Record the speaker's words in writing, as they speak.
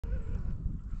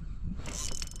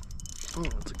Oh,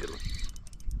 that's a good one.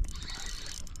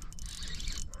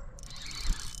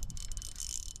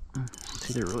 It's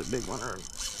either a really big one or a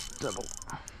double.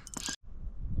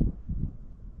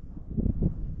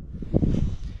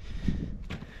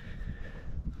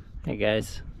 Hey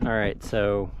guys, all right,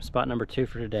 so spot number 2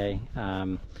 for today.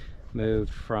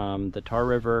 Moved from the Tar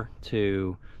River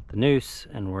to the Neuse,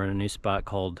 and we're in a new spot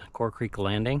called Core Creek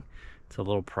Landing. It's a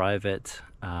little private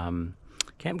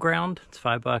campground. It's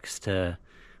 $5 to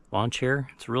launch here.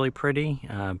 It's really pretty.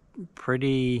 Well,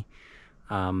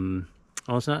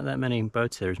 it's not that many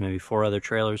boats. There's maybe 4 other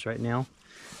trailers right now.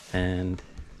 And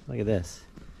look at this.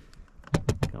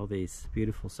 All these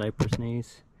beautiful cypress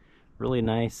knees. Really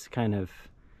nice kind of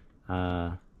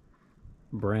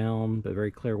brown but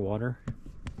very clear water.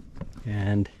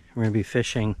 And we're going to be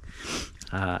fishing,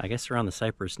 I guess around the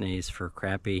cypress knees for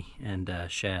crappie and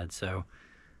shad. So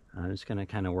I'm just going to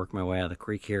kind of work my way out of the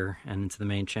creek here and into the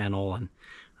main channel and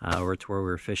over to where we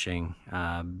were fishing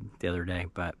the other day.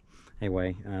 But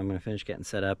anyway, I'm going to finish getting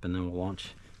set up and then we'll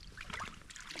launch.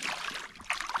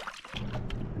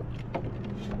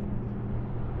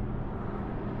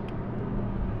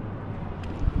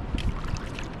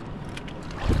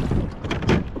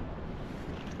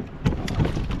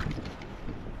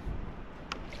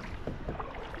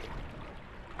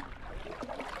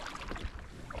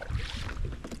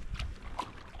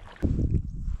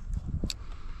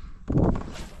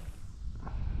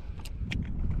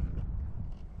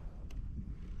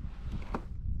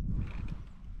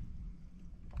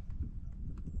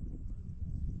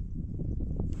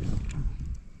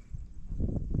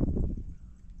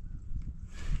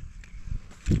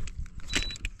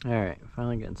 Alright,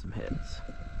 finally getting some hits.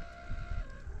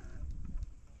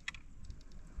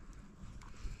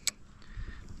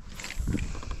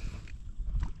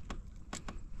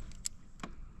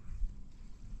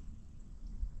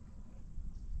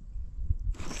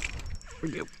 Here we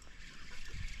go.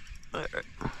 Alright.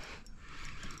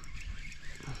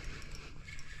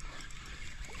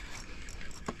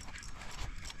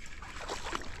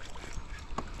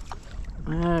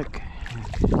 Okay,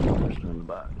 first one in the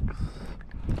box.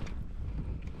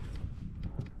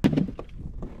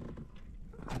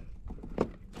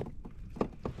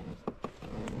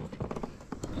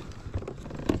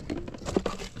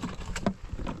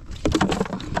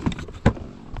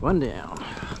 One down.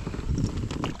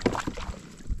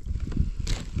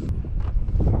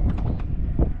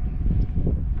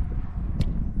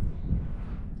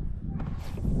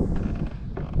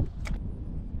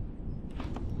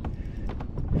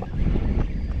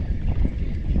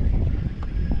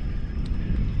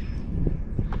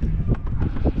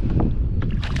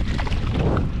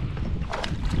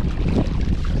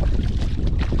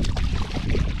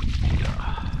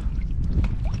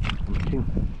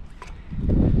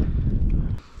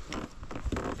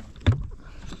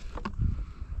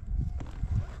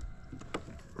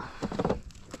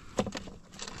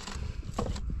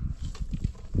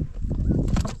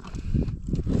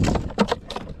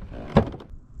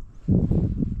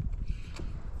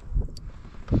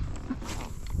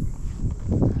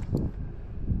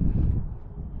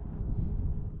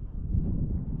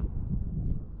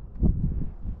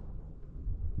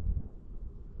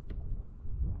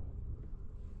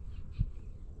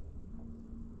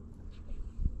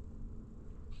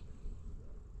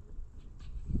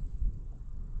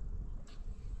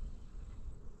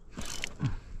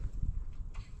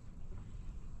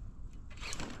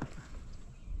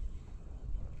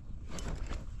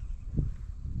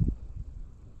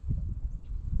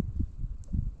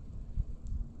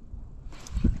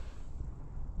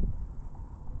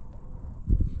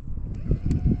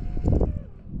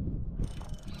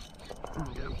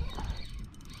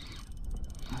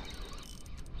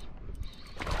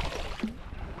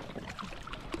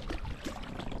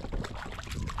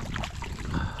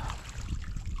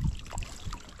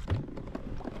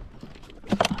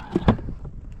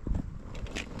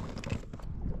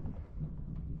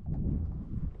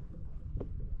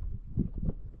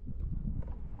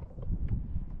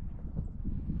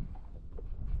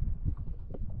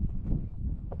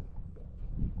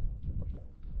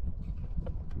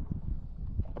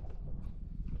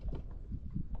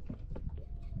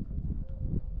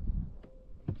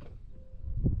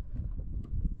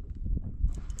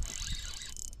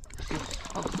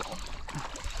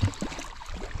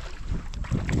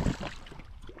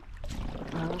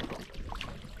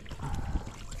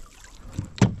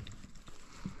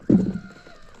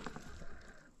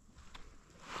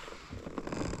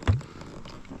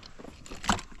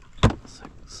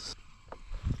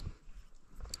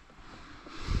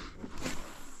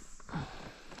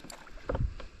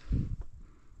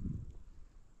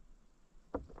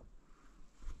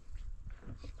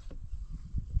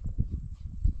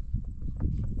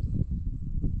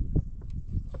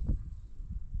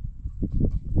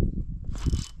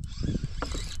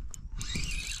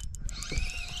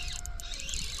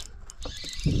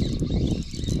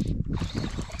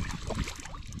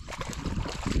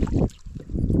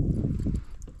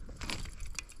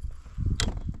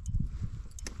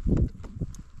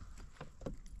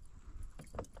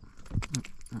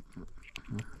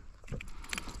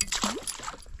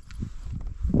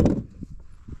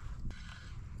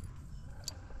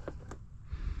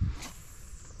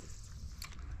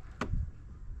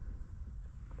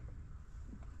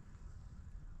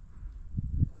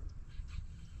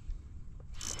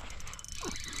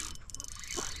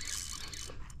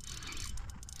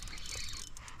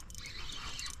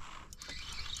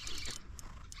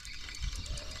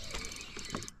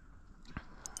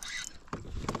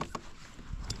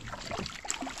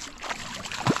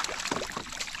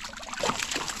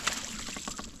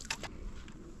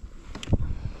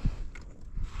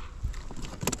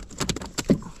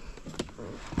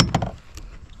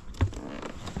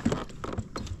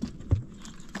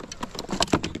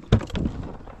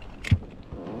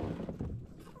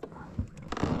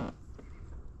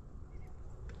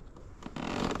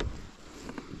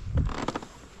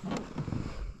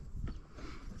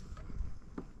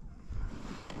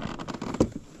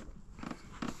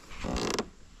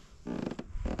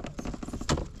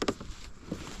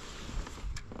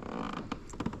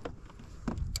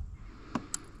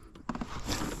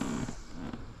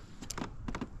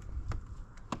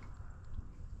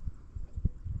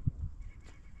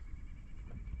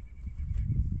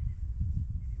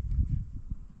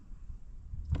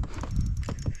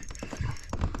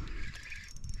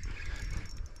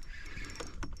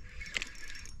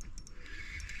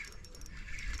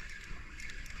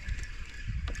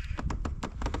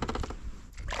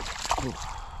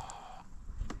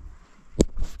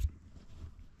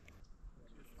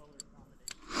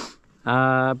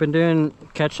 I've been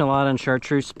catching a lot on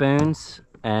chartreuse spoons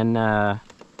and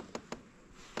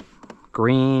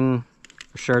green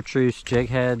chartreuse jig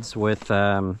heads with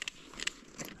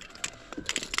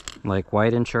like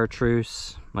white and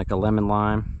chartreuse, like a lemon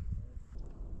lime.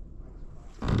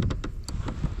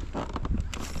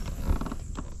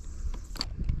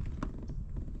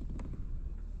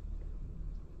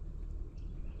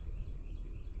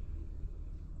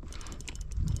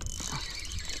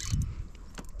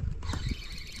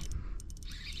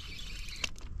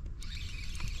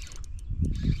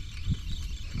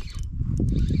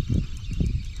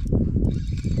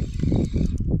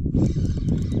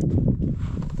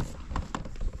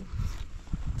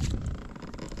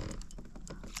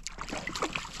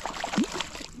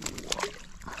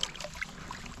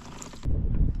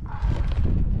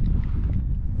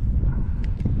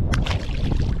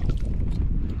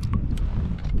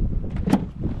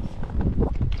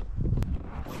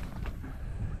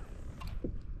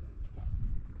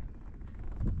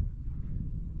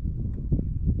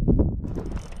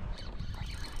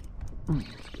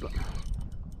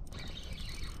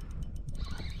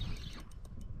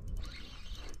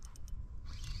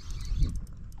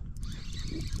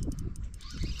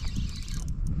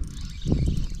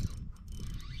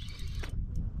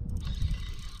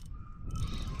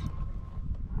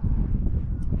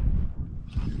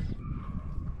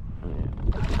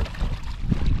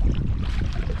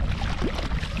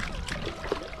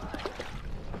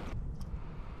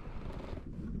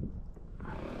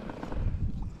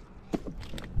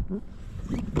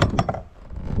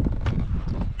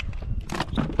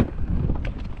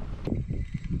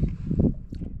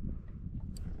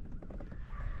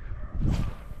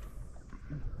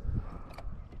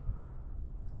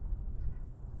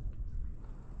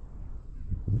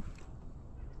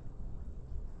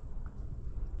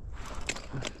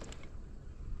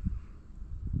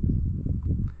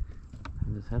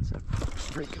 That's a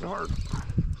freaking hard.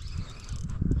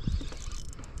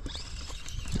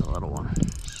 It's a little one.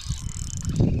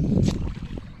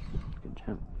 Good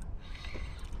jump.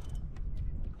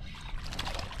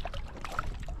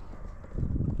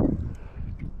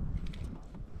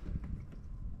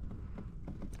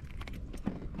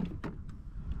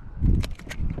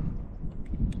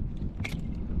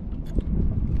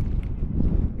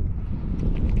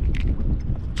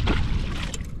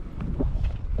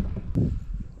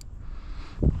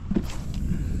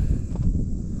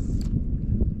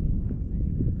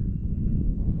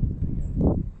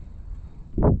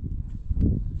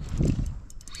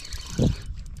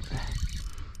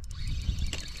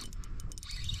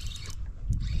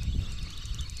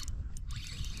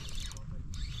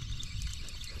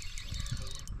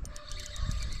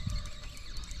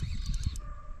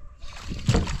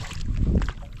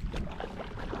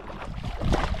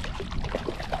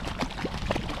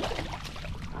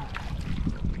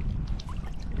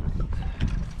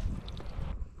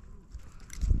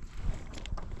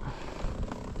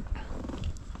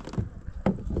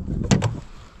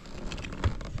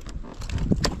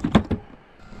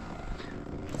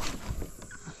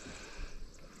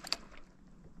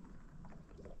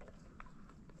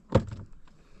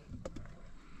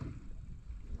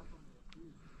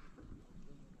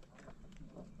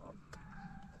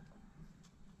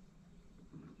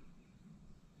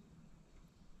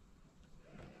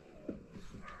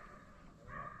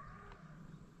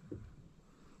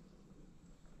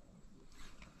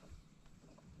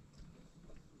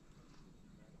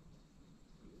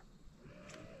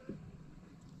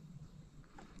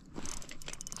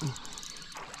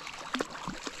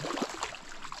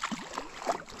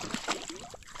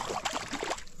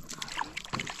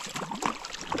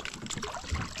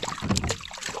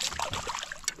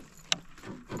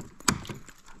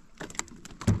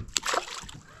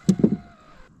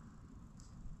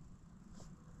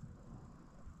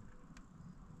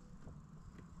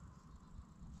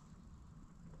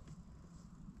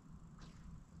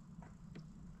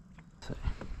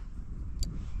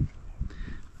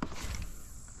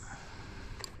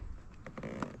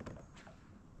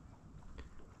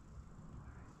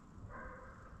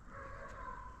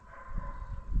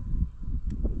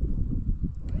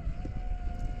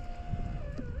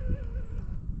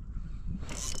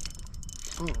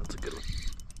 Oh, that's a good one.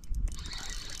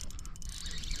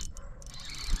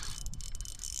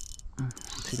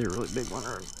 It's either a really big one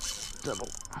or a double.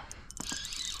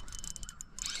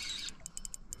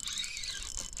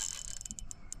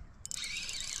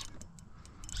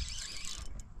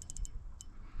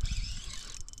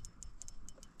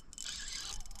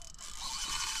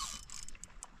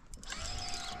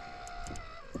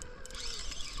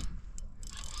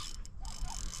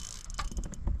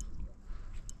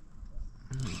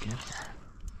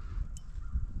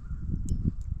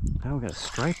 Oh, we got a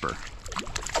striper.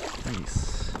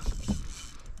 Nice.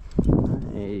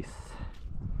 Nice.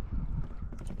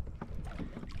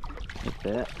 Like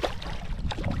that.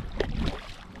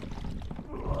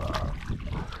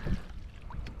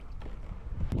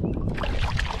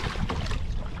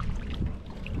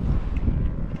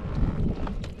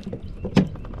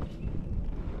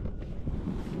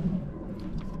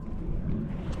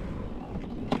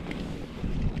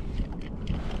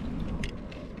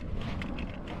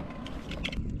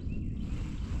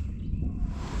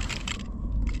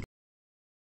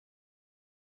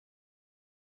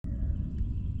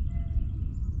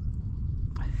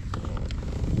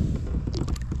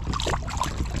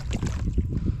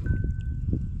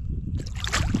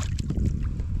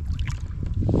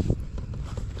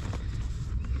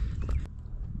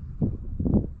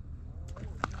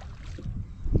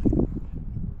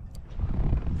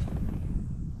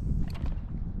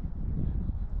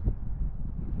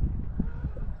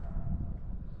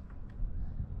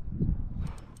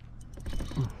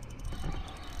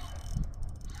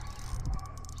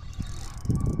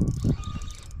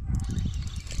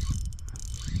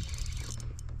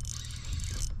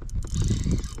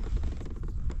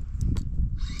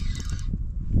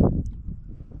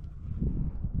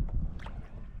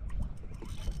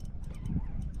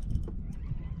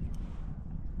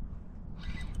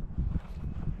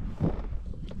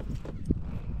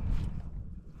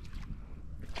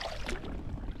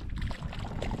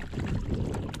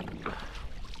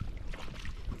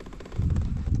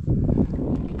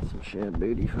 Shad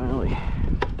booty finally.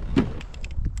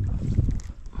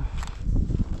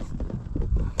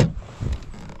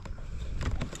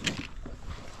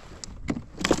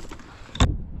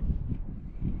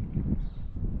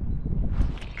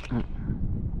 There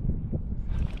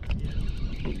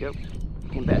you go.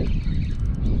 Came back.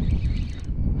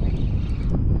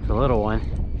 It's a little one.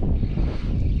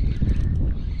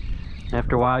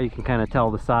 After a while you can kind of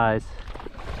tell the size.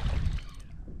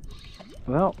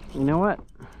 Well, you know what?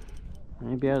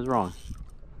 Maybe I was wrong.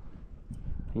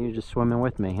 You're just swimming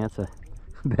with me. That's a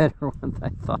better one than I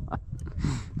thought.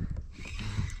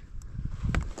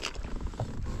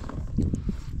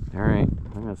 Alright,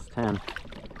 I think that's 10.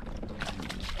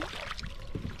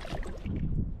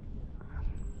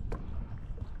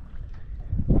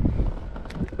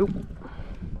 Oop.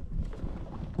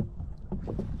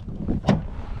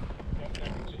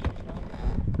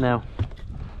 No.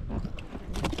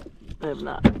 I have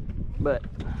not. But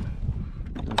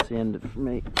that's the end of it for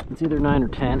me. It's either 9 or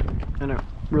 10. I don't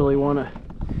really want to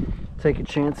take a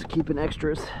chance of keeping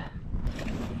extras.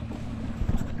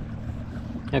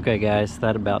 Okay guys,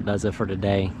 that about does it for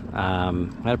today.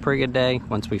 Had a pretty good day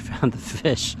once we found the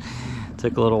fish.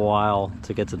 Took a little while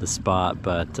to get to the spot,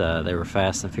 but they were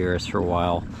fast and furious for a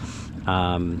while.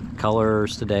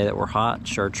 Colors today that were hot: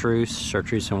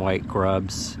 chartreuse and white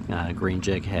grubs, green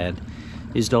jig head.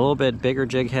 Used a little bit bigger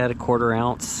jig head, 1/4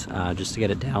 ounce, just to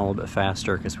get it down a little bit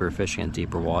faster because we were fishing in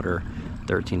deeper water,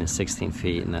 13 to 16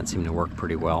 feet, and that seemed to work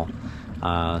pretty well.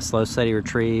 Slow, steady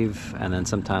retrieve, and then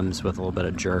sometimes with a little bit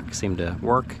of jerk seemed to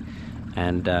work,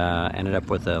 and ended up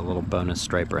with a little bonus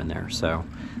striper in there. So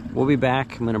we'll be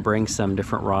back. I'm going to bring some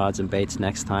different rods and baits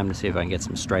next time to see if I can get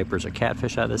some stripers or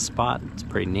catfish out of this spot. It's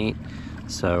pretty neat.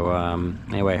 So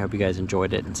anyway, I hope you guys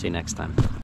enjoyed it, and see you next time.